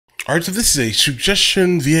Alright, so this is a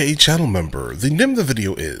suggestion via a channel member. The name of the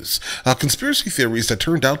video is Conspiracy Theories That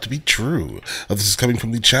Turned Out to Be True. This is coming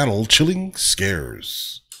from the channel Chilling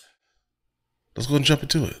Scares. Let's go and jump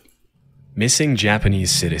into it. Missing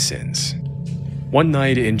Japanese citizens. One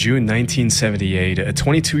night in June 1978, a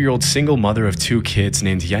 22-year-old single mother of two kids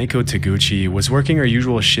named Yaiko Taguchi was working her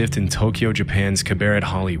usual shift in Tokyo, Japan's cabaret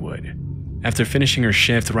Hollywood. After finishing her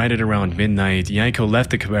shift right at around midnight, Yaiko left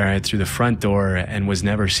the cabaret through the front door and was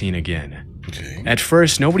never seen again. Okay. At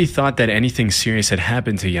first, nobody thought that anything serious had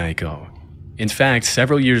happened to Yaiko. In fact,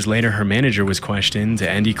 several years later, her manager was questioned,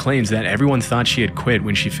 and he claims that everyone thought she had quit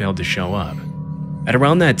when she failed to show up. At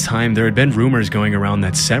around that time, there had been rumors going around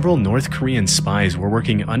that several North Korean spies were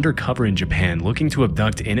working undercover in Japan looking to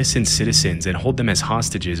abduct innocent citizens and hold them as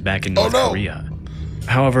hostages back in North Korea.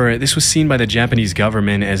 However, this was seen by the Japanese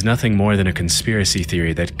government as nothing more than a conspiracy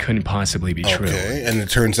theory that couldn't possibly be true. Okay, and it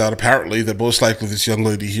turns out apparently that most likely this young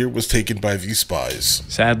lady here was taken by these spies.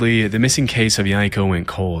 Sadly, the missing case of Yaiko went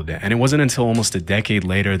cold, and it wasn't until almost a decade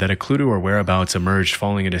later that a clue to her whereabouts emerged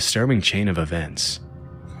following a disturbing chain of events.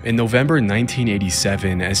 In November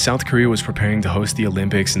 1987, as South Korea was preparing to host the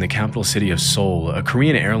Olympics in the capital city of Seoul, a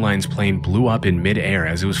Korean Airlines plane blew up in mid-air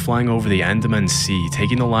as it was flying over the Andaman Sea,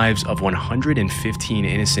 taking the lives of 115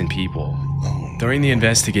 innocent people. During the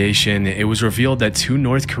investigation, it was revealed that two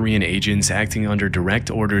North Korean agents acting under direct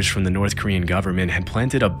orders from the North Korean government had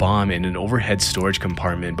planted a bomb in an overhead storage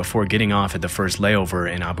compartment before getting off at the first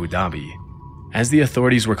layover in Abu Dhabi. As the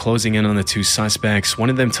authorities were closing in on the two suspects, one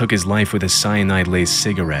of them took his life with a cyanide-laced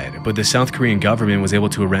cigarette, but the South Korean government was able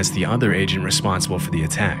to arrest the other agent responsible for the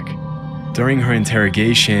attack. During her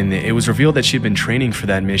interrogation, it was revealed that she had been training for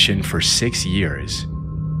that mission for 6 years,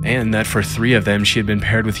 and that for 3 of them she had been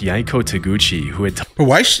paired with Yaiko Taguchi, who had But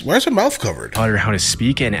why is her mouth covered? taught her how to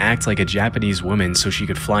speak and act like a Japanese woman so she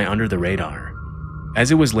could fly under the radar.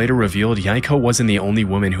 As it was later revealed, Yaiko wasn't the only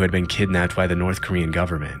woman who had been kidnapped by the North Korean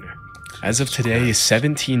government. As of today,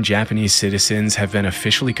 17 Japanese citizens have been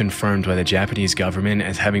officially confirmed by the Japanese government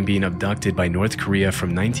as having been abducted by North Korea from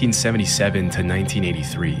 1977 to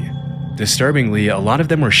 1983. Disturbingly, a lot of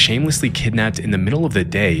them were shamelessly kidnapped in the middle of the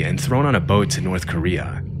day and thrown on a boat to North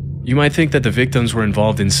Korea. You might think that the victims were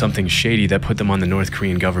involved in something shady that put them on the North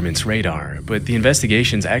Korean government's radar, but the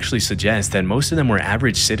investigations actually suggest that most of them were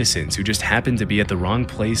average citizens who just happened to be at the wrong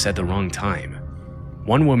place at the wrong time.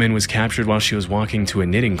 One woman was captured while she was walking to a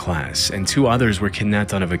knitting class, and 2 others were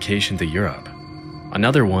kidnapped on a vacation to Europe.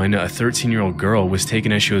 Another one, a 13-year-old girl, was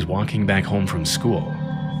taken as she was walking back home from school.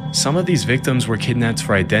 Some of these victims were kidnapped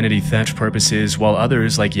for identity theft purposes, while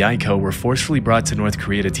others, like Yaiko, were forcefully brought to North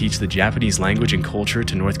Korea to teach the Japanese language and culture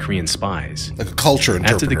to North Korean spies. Like a culture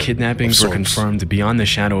interpreter. After the kidnappings were confirmed beyond the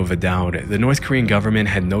shadow of a doubt, the North Korean government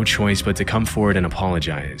had no choice but to come forward and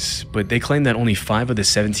apologize. But they claimed that only 5 of the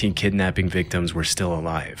 17 kidnapping victims were still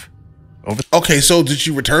alive. Okay, so did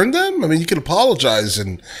you return them? I mean, you could apologize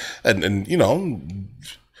and you know,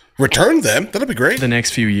 return them. That'd be great. The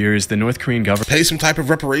next few years, the North Korean government Pay some type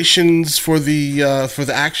of reparations for the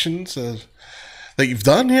actions that you've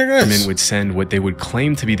done here, guys. would send what they would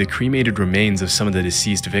claim to be the cremated remains of some of the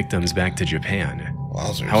deceased victims back to Japan.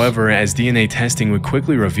 Wowzers. However, as DNA testing would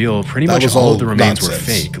quickly reveal, pretty That much was all all of the remains were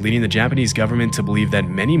nonsense. fake, leading the Japanese government to believe that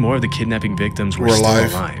many more of the kidnapping victims were still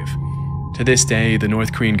alive. To this day, the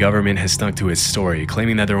North Korean government has stuck to its story,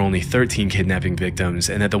 claiming that there are only 13 kidnapping victims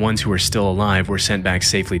and that the ones who are still alive were sent back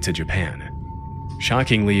safely to Japan.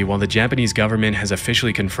 Shockingly, while the Japanese government has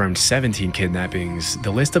officially confirmed 17 kidnappings,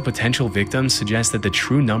 the list of potential victims suggests that the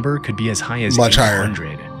true number could be as high as Much higher.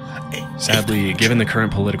 800. Sadly, given the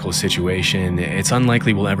current political situation, it's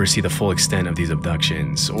unlikely we'll ever see the full extent of these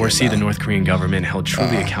abductions, or see the North Korean government held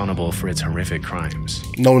truly accountable for its horrific crimes.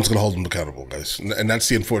 No one's going to hold them accountable, guys. And that's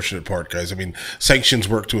the unfortunate part, guys. I mean, sanctions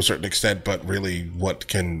work to a certain extent, but really what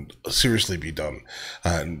can seriously be done?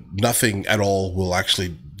 Nothing at all will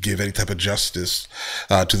actually give any type of justice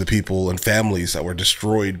to the people and families that were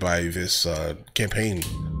destroyed by this campaign.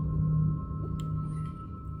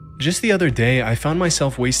 Just the other day, I found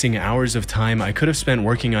myself wasting hours of time I could have spent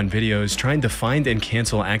working on videos trying to find and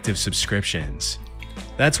cancel active subscriptions.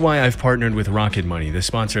 That's why I've partnered with Rocket Money, the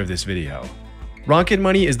sponsor of this video. Rocket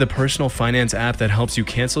Money is the personal finance app that helps you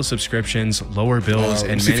cancel subscriptions, lower bills,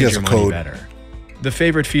 and manage your money better. The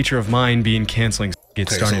favorite feature of mine being canceling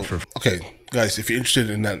Okay, guys, if you're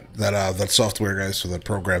interested in that software, guys, for that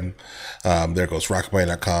program, there goes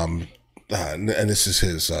rocketmoney.com, and this is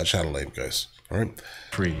his channel name, guys. All right,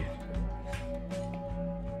 free.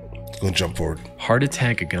 Let's go and jump forward. Heart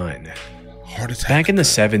attack gun. Heart attack. Back in the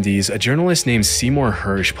 70s, a journalist named Seymour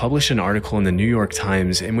Hersh published an article in the New York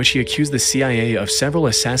Times in which he accused the CIA of several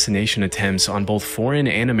assassination attempts on both foreign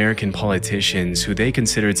and American politicians who they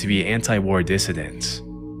considered to be anti-war dissidents.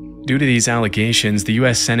 Due to these allegations, the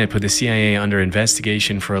US Senate put the CIA under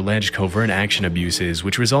investigation for alleged covert action abuses,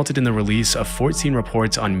 which resulted in the release of 14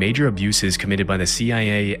 reports on major abuses committed by the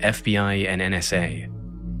CIA, FBI, and NSA.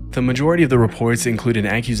 The majority of the reports included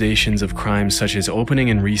accusations of crimes such as opening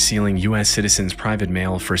and resealing US citizens' private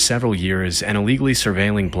mail for several years and illegally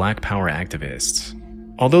surveilling Black Power activists.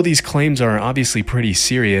 Although these claims are obviously pretty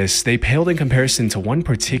serious, they paled in comparison to one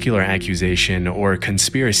particular accusation or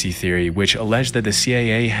conspiracy theory which alleged that the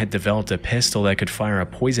CIA had developed a pistol that could fire a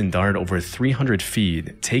poison dart over 300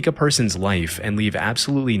 feet, take a person's life, and leave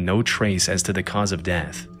absolutely no trace as to the cause of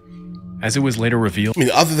death. As it was later revealed, I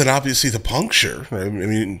mean, other than obviously the puncture, I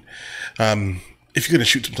mean, if you're going to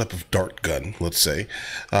shoot some type of dart gun, let's say,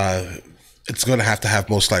 it's going to have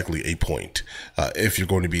most likely a point. If you're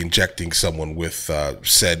going to be injecting someone with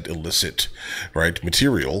said illicit, right,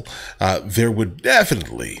 material, there would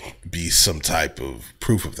definitely be some type of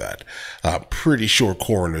proof of that. Pretty sure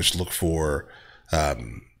coroners look for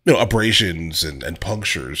abrasions and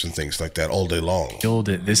punctures and things like that all day long.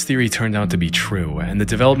 This theory turned out to be true, and the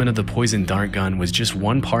development of the poison dart gun was just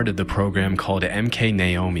one part of the program called MK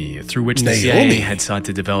Naomi, through which the CIA had sought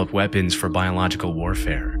to develop weapons for biological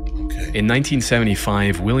warfare. In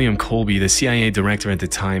 1975, William Colby, the CIA director at the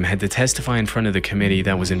time, had to testify in front of the committee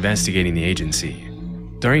that was investigating the agency.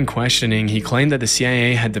 During questioning, he claimed that the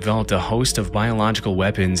CIA had developed a host of biological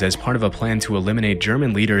weapons as part of a plan to eliminate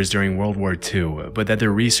German leaders during World War II, but that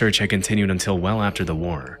their research had continued until well after the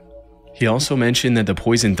war. He also mentioned that the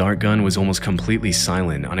poison dart gun was almost completely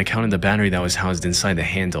silent on account of the battery that was housed inside the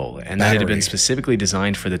handle, and that it had been specifically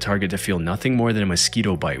designed for the target to feel nothing more than a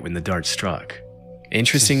mosquito bite when the dart struck.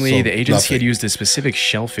 Interestingly, the agency had used a specific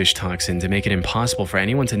shellfish toxin to make it impossible for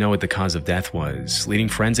anyone to know what the cause of death was, leading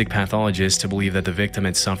forensic pathologists to believe that the victim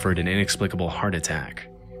had suffered an inexplicable heart attack.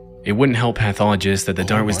 It wouldn't help pathologists that the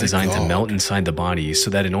dart was designed to melt inside the body so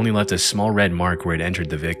that it only left a small red mark where it entered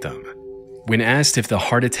the victim. When asked if the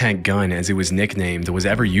heart attack gun, as it was nicknamed, was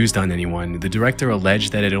ever used on anyone, the director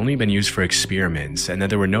alleged that it had only been used for experiments and that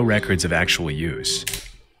there were no records of actual use.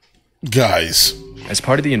 Guys. As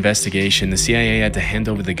part of the investigation, the CIA had to hand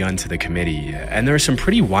over the gun to the committee, and there are some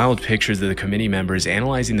pretty wild pictures of the committee members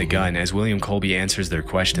analyzing the gun as William Colby answers their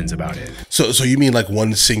questions about it. So you mean like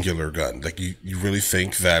one singular gun? Like you really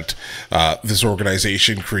think that this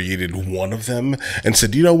organization created one of them and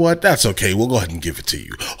said, you know what, that's okay, we'll go ahead and give it to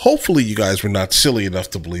you. Hopefully you guys were not silly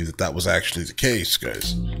enough to believe that that was actually the case,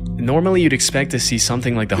 guys. Normally you'd expect to see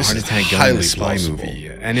something like the heart attack gun in a spy movie,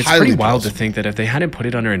 and it's pretty wild to think that if they hadn't put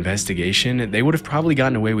it under investigation, they would have probably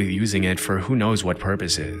gotten away with using it for who knows what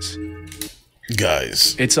purposes.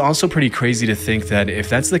 Guys. It's also pretty crazy to think that if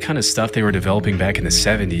that's the kind of stuff they were developing back in the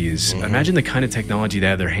 70s, imagine the kind of technology they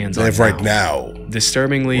have their hands on right now.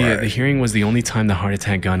 Disturbingly, the hearing was the only time the heart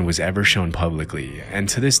attack gun was ever shown publicly, and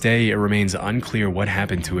to this day it remains unclear what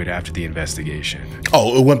happened to it after the investigation.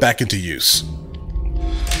 Oh, it went back into use.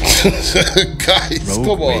 Guys, Rogue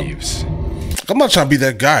come on. waves. I'm not trying to be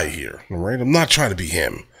that guy here, all right? I'm not trying to be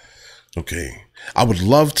him. Okay. I would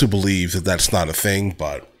love to believe that that's not a thing,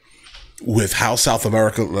 but with how South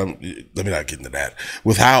America, let me not get into that.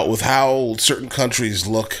 With how certain countries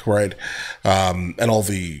look, right, and all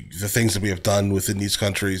the things that we have done within these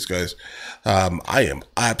countries, guys, I am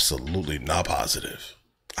absolutely not positive.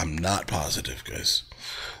 I'm not positive, guys.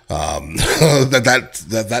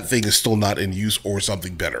 That thing is still not in use or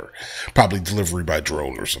something better. Probably delivery by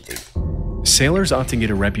drone or something. Sailors often get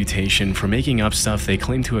a reputation for making up stuff they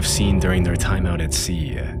claim to have seen during their time out at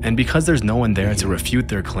sea, and because there's no one there to refute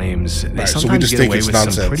their claims, they sometimes get away with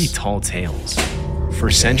some pretty tall tales. For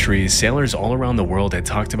centuries, sailors all around the world had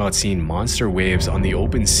talked about seeing monster waves on the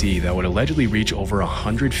open sea that would allegedly reach over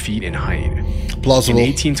 100 feet in height. Plausible. In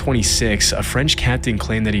 1826, a French captain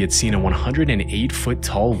claimed that he had seen a 108-foot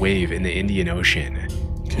tall wave in the Indian Ocean.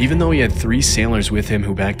 Even though he had 3 sailors with him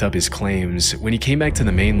who backed up his claims, when he came back to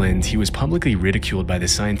the mainland, he was publicly ridiculed by the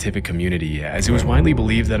scientific community, as it was widely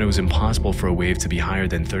believed that it was impossible for a wave to be higher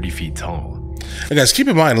than 30 feet tall. And guys, keep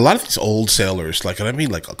in mind, a lot of these old sailors, like, and I mean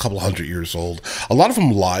like a couple hundred years old, a lot of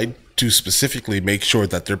them lied to specifically make sure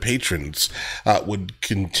that their patrons would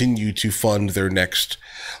continue to fund their next,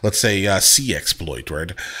 let's say, sea exploit,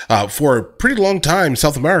 right? For a pretty long time,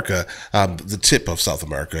 South America, the tip of South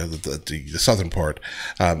America, the southern part,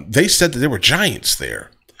 they said that there were giants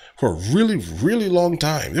there for a really, really long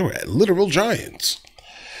time. They were literal giants.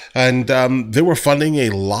 And they were funding a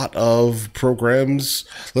lot of programs,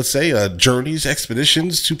 let's say journeys,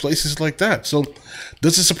 expeditions to places like that. So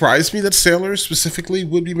does it surprise me that sailors specifically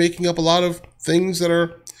would be making up a lot of things that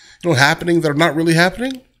are, happening that are not really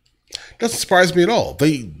happening? Doesn't surprise me at all.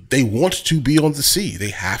 They want to be on the sea.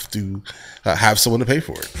 They have to have someone to pay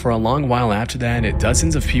for it. For a long while after that,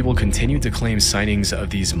 dozens of people continued to claim sightings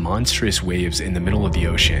of these monstrous waves in the middle of the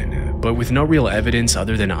ocean. But with no real evidence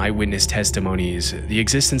other than eyewitness testimonies, the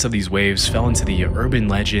existence of these waves fell into the urban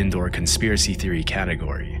legend or conspiracy theory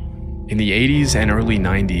category. In the 80s and early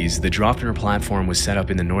 90s, the Draupner platform was set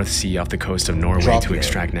up in the North Sea off the coast of Norway to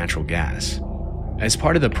extract natural gas. As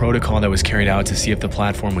part of the protocol that was carried out to see if the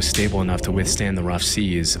platform was stable enough to withstand the rough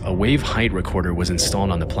seas, a wave height recorder was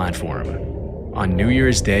installed on the platform. On New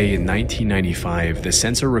Year's Day in 1995, the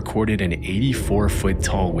sensor recorded an 84-foot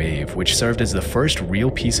tall wave, which served as the first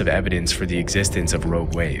real piece of evidence for the existence of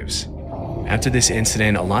rogue waves. After this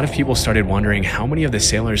incident, a lot of people started wondering how many of the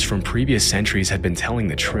sailors from previous centuries had been telling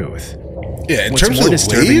the truth. Yeah, in What's terms more of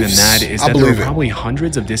disturbing waves, than that is that there were probably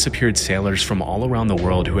hundreds of disappeared sailors from all around the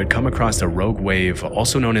world who had come across a rogue wave,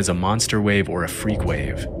 also known as a monster wave or a freak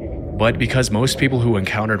wave. But because most people who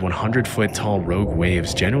encountered 100-foot tall rogue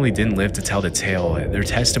waves generally didn't live to tell the tale, their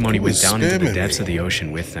testimony went down into the depths of the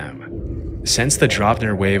ocean with them. Since the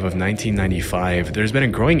Draupner wave of 1995, there's been a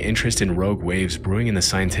growing interest in rogue waves brewing in the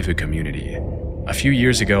scientific community. A few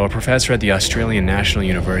years ago, a professor at the Australian National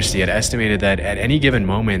University had estimated that at any given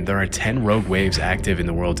moment there are 10 rogue waves active in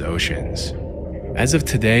the world's oceans. As of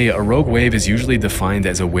today, a rogue wave is usually defined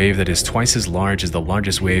as a wave that is twice as large as the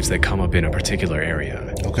largest waves that come up in a particular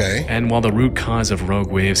area. Okay. And while the root cause of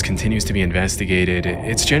rogue waves continues to be investigated,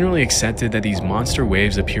 it's generally accepted that these monster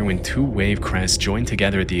waves appear when two wave crests join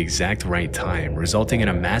together at the exact right time, resulting in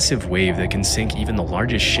a massive wave that can sink even the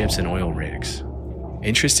largest ships and oil rigs.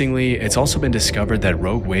 Interestingly, it's also been discovered that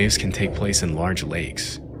rogue waves can take place in large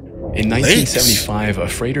lakes. In 1975, a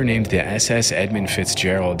freighter named the SS Edmund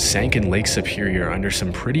Fitzgerald sank in Lake Superior under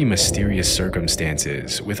some pretty mysterious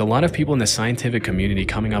circumstances, with a lot of people in the scientific community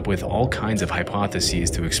coming up with all kinds of hypotheses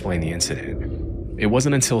to explain the incident. It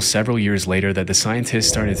wasn't until several years later that the scientists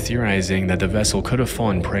started theorizing that the vessel could have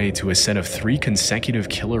fallen prey to a set of 3 consecutive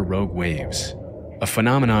killer rogue waves. A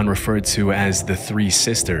phenomenon referred to as the Three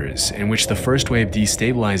Sisters, in which the first wave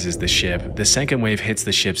destabilizes the ship, the second wave hits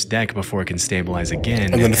the ship's deck before it can stabilize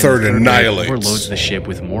again, and then the third annihilates. Overloads the ship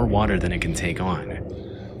with more water than it can take on.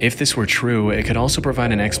 If this were true, it could also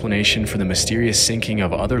provide an explanation for the mysterious sinking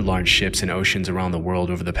of other large ships in oceans around the world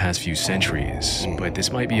over the past few centuries, but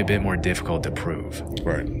this might be a bit more difficult to prove.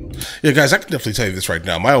 Right. Yeah, guys, I can definitely tell you this right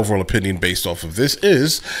now. My overall opinion based off of this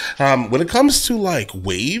is, when it comes to like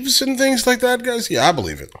waves and things like that, guys, yeah, I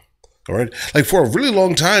believe it. All right. Like for a really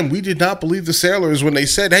long time, we did not believe the sailors when they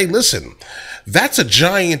said, hey, listen, that's a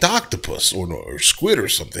giant octopus or squid or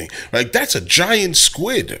something. Like that's a giant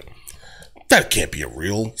squid. That can't be a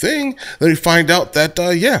real thing. Then we find out that,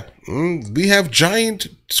 we have giant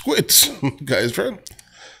squids, guys, right?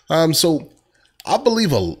 So I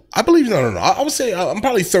believe, I would say I'm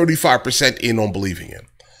probably 35% in on believing it.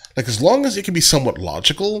 Like, as long as it can be somewhat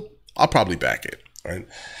logical, I'll probably back it, right?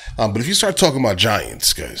 But if you start talking about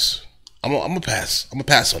giants, guys, I'm gonna pass. I'm gonna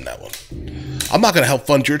pass on that one. I'm not gonna help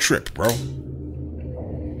fund your trip, bro.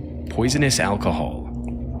 Poisonous alcohol.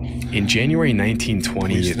 In January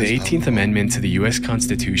 1920, the 18th Amendment to the U.S.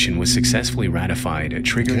 Constitution was successfully ratified,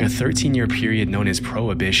 triggering a 13-year period known as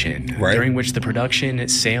Prohibition, during which the production,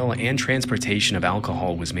 sale, and transportation of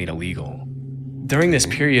alcohol was made illegal. During this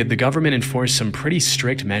period, the government enforced some pretty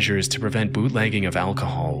strict measures to prevent bootlegging of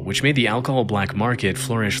alcohol, which made the alcohol black market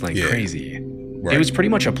flourish like crazy. It was pretty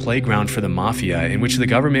much a playground for the mafia, in which the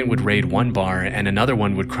government would raid one bar and another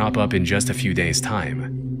one would crop up in just a few days'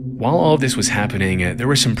 time. While all of this was happening, there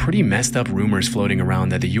were some pretty messed up rumors floating around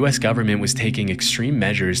that the US government was taking extreme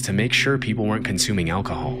measures to make sure people weren't consuming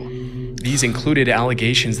alcohol. These included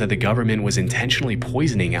allegations that the government was intentionally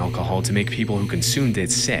poisoning alcohol to make people who consumed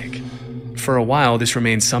it sick. For a while, this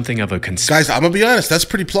remained something of a Guys, I'm gonna be honest, that's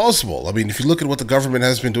pretty plausible. I mean, if you look at what the government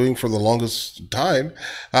has been doing for the longest time,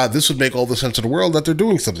 this would make all the sense in the world that they're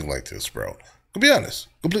doing something like this, bro. To be honest,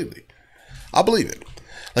 completely. I believe it.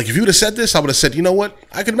 Like, if you would have said this, I would have said, you know what?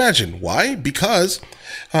 I can imagine. Why? Because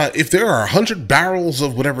if there are 100 barrels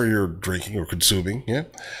of whatever you're drinking or consuming,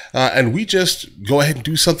 and we just go ahead and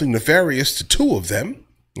do something nefarious to 2 of them,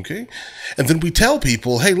 okay? And then we tell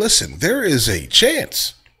people, hey, listen, there is a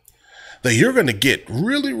chance that you're going to get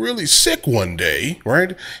really, really sick one day,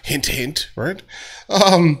 right? Hint, hint, right?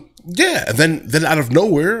 And then out of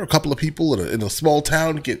nowhere, a couple of people in a small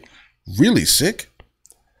town get really sick.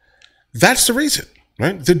 That's the reason.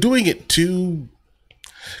 Right? They're doing it to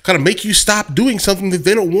kind of make you stop doing something that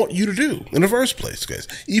they don't want you to do in the first place, guys.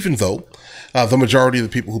 Even though the majority of the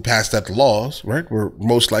people who passed that laws, right, were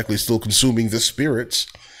most likely still consuming the spirits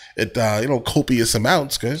at copious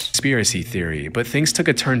amounts, guys. Conspiracy theory, but things took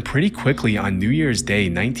a turn pretty quickly on New Year's Day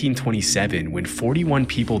 1927 when 41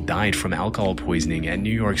 people died from alcohol poisoning at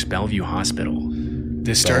New York's Bellevue Hospital.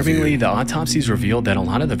 Disturbingly, the autopsies revealed that a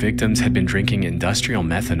lot of the victims had been drinking industrial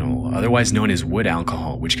methanol, otherwise known as wood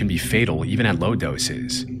alcohol, which can be fatal even at low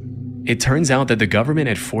doses. It turns out that the government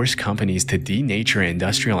had forced companies to denature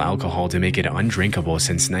industrial alcohol to make it undrinkable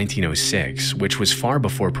since 1906, which was far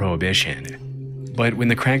before Prohibition. But when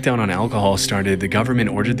the crackdown on alcohol started, the government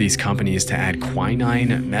ordered these companies to add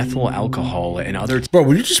quinine, methyl alcohol, and other... Bro,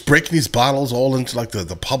 were you just breaking these bottles all into like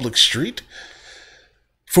the public street?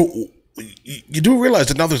 You do realize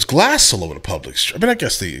that now there's glass all over the public street. I mean, I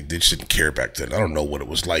guess they just didn't care back then. I don't know what it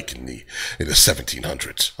was like in the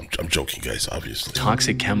 1700s. I'm joking, guys, obviously.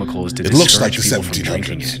 Toxic chemicals to discourage people from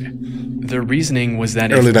drinking it. Their reasoning was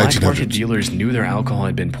that if black market dealers knew their alcohol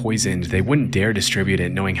had been poisoned, they wouldn't dare distribute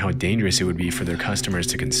it knowing how dangerous it would be for their customers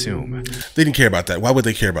to consume. They didn't care about that. Why would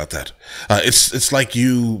they care about that? It's like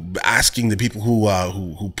you asking the people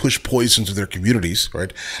who push poison to their communities,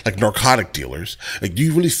 right? Like narcotic dealers. Like, do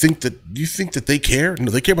you really think that they care?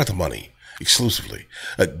 No, they care about the money exclusively.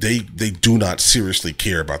 They do not seriously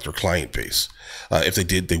care about their client base. If they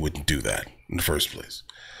did, they wouldn't do that in the first place.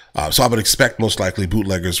 So I would expect most likely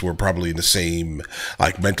bootleggers were probably in the same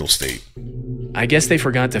mental state. I guess they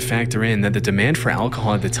forgot to factor in that the demand for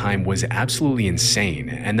alcohol at the time was absolutely insane,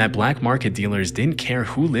 and that black market dealers didn't care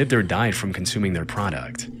who lived or died from consuming their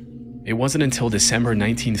product. It wasn't until December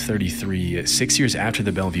 1933, 6 years after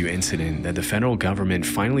the Bellevue incident, that the federal government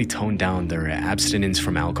finally toned down their abstinence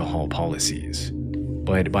from alcohol policies.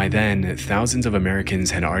 But by then, thousands of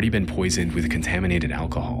Americans had already been poisoned with contaminated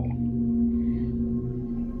alcohol.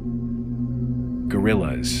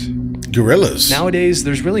 Gorillas. Nowadays,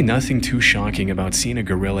 there's really nothing too shocking about seeing a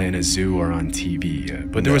gorilla in a zoo or on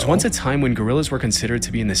TV, but there was once a time when gorillas were considered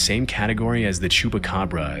to be in the same category as the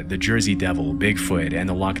chupacabra, the Jersey Devil, Bigfoot, and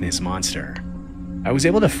the Loch Ness Monster. I was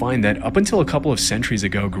able to find that up until a couple of centuries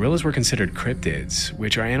ago, gorillas were considered cryptids,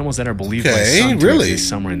 which are animals that are believed by some to exist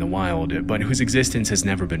somewhere in the wild, but whose existence has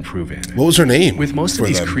never been proven. What was her name? With most of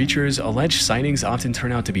these creatures, alleged sightings often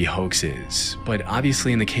turn out to be hoaxes, but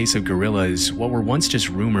obviously in the case of gorillas, what were once just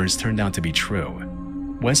rumors turned out to be true.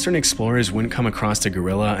 Western explorers wouldn't come across a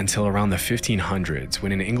gorilla until around the 1500s,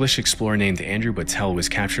 when an English explorer named Andrew Battelle was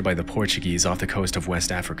captured by the Portuguese off the coast of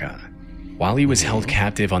West Africa. While he was held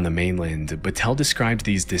captive on the mainland, Battelle described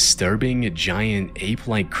these disturbing, giant,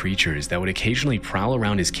 ape-like creatures that would occasionally prowl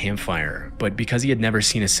around his campfire, but because he had never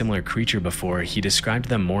seen a similar creature before, he described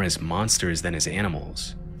them more as monsters than as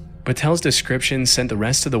animals. Battelle's description sent the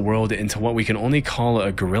rest of the world into what we can only call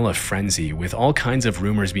a gorilla frenzy, with all kinds of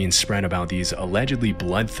rumors being spread about these allegedly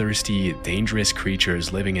bloodthirsty, dangerous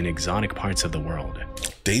creatures living in exotic parts of the world.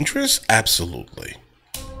 Dangerous? Absolutely.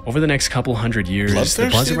 Over the next couple hundred years, the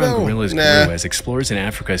buzz around gorillas grew as explorers in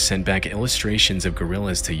Africa sent back illustrations of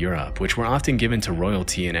gorillas to Europe, which were often given to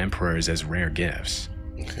royalty and emperors as rare gifts.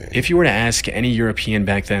 If you were to ask any European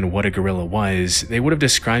back then what a gorilla was, they would have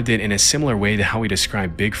described it in a similar way to how we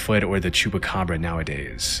describe Bigfoot or the chupacabra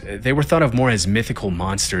nowadays. They were thought of more as mythical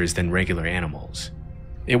monsters than regular animals.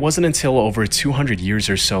 It wasn't until over 200 years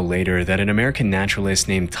or so later that an American naturalist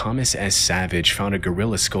named Thomas S. Savage found a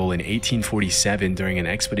gorilla skull in 1847 during an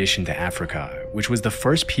expedition to Africa, which was the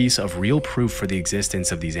first piece of real proof for the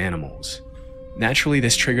existence of these animals. Naturally,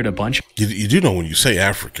 this triggered a bunch. You do know when you say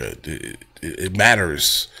Africa, it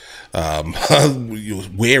matters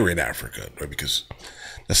where in Africa, right? Because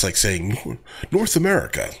that's like saying North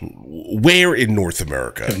America. Where in North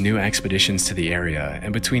America? Of new expeditions to the area,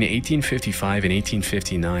 and between 1855 and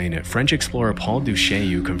 1859, French explorer Paul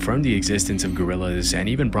Duchaillu confirmed the existence of gorillas and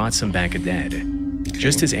even brought some back dead.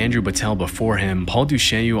 Just as Andrew Battelle before him, Paul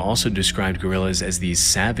Duchaillu also described gorillas as these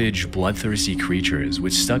savage, bloodthirsty creatures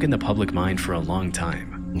which stuck in the public mind for a long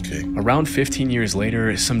time. Around 15 years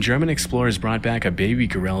later, some German explorers brought back a baby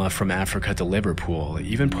gorilla from Africa to Liverpool,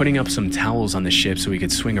 even putting up some towels on the ship so he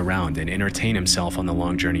could swing around and entertain himself on the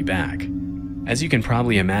long journey back. As you can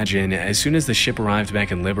probably imagine, as soon as the ship arrived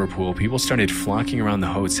back in Liverpool, people started flocking around the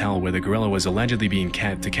hotel where the gorilla was allegedly being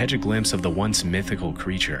kept to catch a glimpse of the once mythical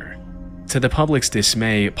creature. To the public's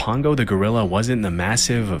dismay, Pongo the gorilla wasn't the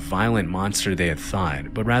massive, violent monster they had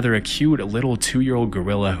thought, but rather a cute little 2-year-old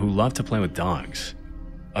gorilla who loved to play with dogs.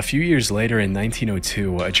 A few years later, in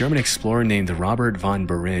 1902, a German explorer named Robert von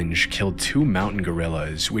Beringe killed 2 mountain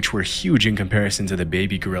gorillas, which were huge in comparison to the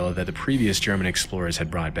baby gorilla that the previous German explorers had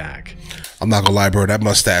brought back. I'm not gonna lie, bro, that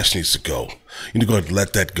mustache needs to go. You need to go ahead and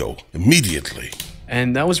let that go immediately.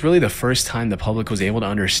 And that was really the first time the public was able to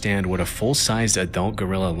understand what a full-sized adult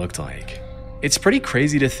gorilla looked like. It's pretty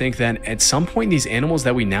crazy to think that at some point these animals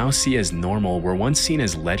that we now see as normal were once seen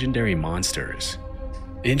as legendary monsters.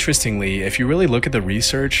 Interestingly, if you really look at the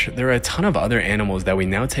research, there are a ton of other animals that we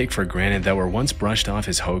now take for granted that were once brushed off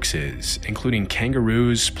as hoaxes, including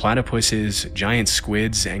kangaroos, platypuses, giant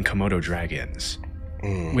squids, and Komodo dragons.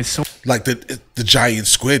 With so Like the giant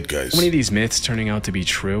squid, guys. many of these myths turning out to be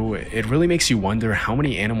true, it really makes you wonder how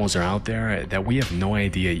many animals are out there that we have no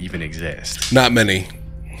idea even exist. Not many.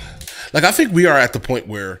 Like, I think we are at the point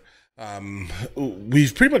where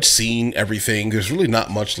we've pretty much seen everything. There's really not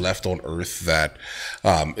much left on Earth that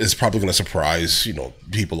is probably going to surprise,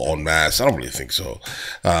 people en masse. I don't really think so.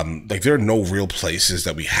 Like, there are no real places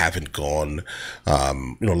that we haven't gone,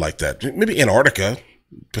 like that. Maybe Antarctica,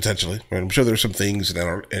 potentially. Right? I'm sure there's some things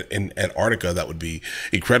in Antarctica that would be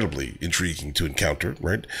incredibly intriguing to encounter,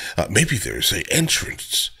 right? Maybe there's an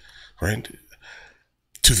entrance, right,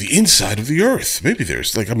 to the inside of the Earth. Maybe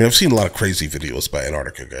there's I've seen a lot of crazy videos by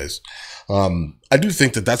Antarctica, guys. I do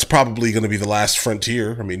think that that's probably going to be the last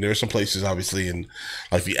frontier. I mean, there's some places obviously in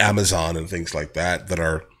like the Amazon and things like that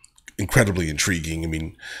are incredibly intriguing. I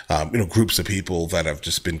mean, groups of people that have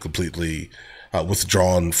just been completely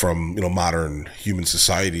withdrawn from, modern human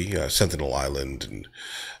society, Sentinel Island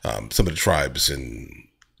and some of the tribes in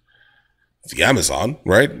the Amazon,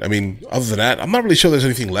 right? I mean, other than that, I'm not really sure there's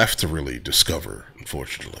anything left to really discover,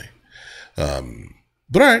 unfortunately.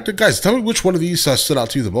 But all right, guys, tell me which one of these stood out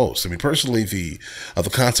to you the most. I mean, personally, the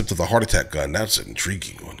concept of the heart attack gun, that's an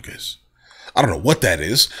intriguing one, guys. I don't know what that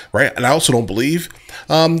is, right? And I also don't believe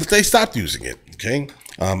that they stopped using it, okay?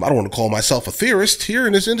 I don't want to call myself a theorist here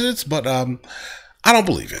in this instance, but I don't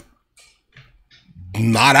believe it.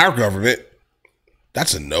 Not our government.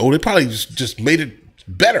 That's a no. They probably just made it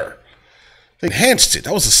better. They enhanced it.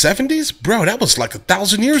 That was the 70s? Bro, that was like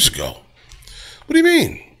 1,000 years ago. What do you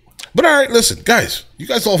mean? But all right, listen, guys. You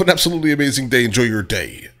guys all have an absolutely amazing day. Enjoy your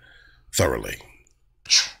day thoroughly.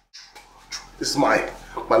 This is my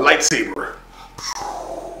lightsaber.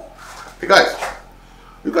 Hey, guys.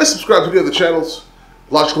 You guys subscribe to the other channels.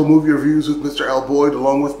 Logical Movie Reviews with Mr. L. Boyd,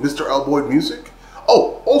 along with Mr. L. Boyd Music.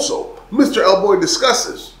 Oh, also, Mr. L. Boyd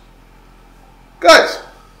Discusses. Guys,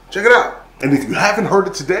 check it out. And if you haven't heard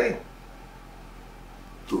it today,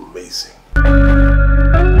 you're amazing.